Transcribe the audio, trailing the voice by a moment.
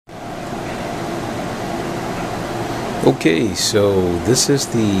Okay, so this is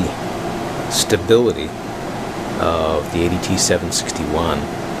the stability of the Additel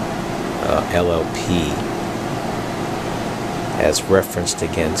 761-LLP as referenced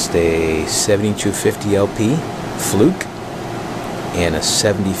against a 7250-LP Fluke and a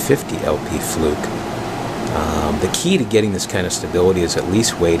 7050-LP Fluke. The key to getting this kind of stability is at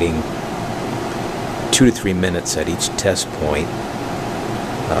least waiting 2 to 3 minutes at each test point.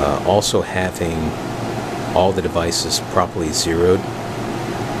 Also having all the devices properly zeroed.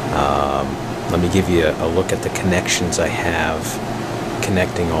 Let me give you a look at the connections I have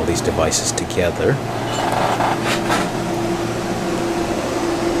connecting all these devices together.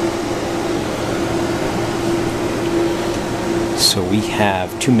 So we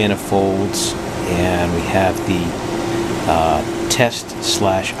have 2 manifolds, and we have the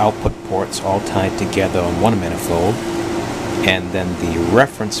test/output ports all tied together on one manifold, and then the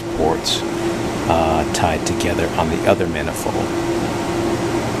reference ports tied together on the other manifold.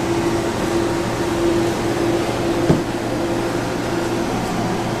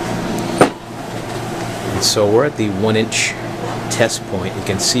 And so we're at the 1-inch test point. You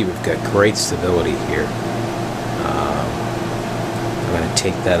can see we've got great stability here. I'm going to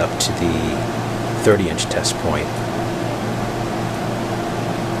take that up to the 30-inch test point.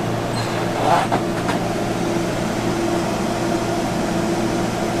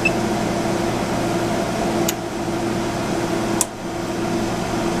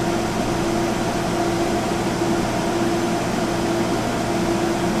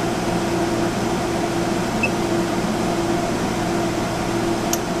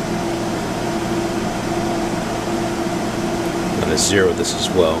 I'm going to zero this as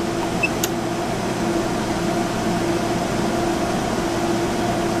well.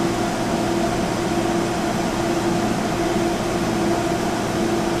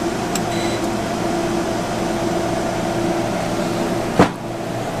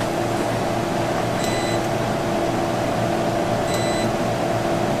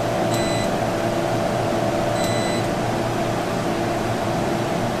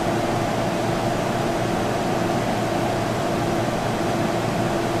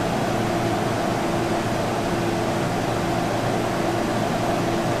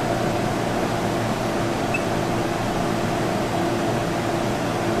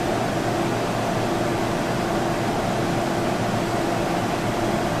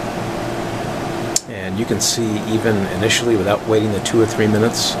 And you can see, even initially, without waiting the 2 or 3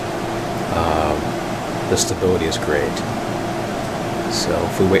 minutes, the stability is great. So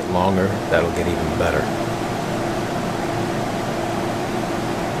if we wait longer, that'll get even better.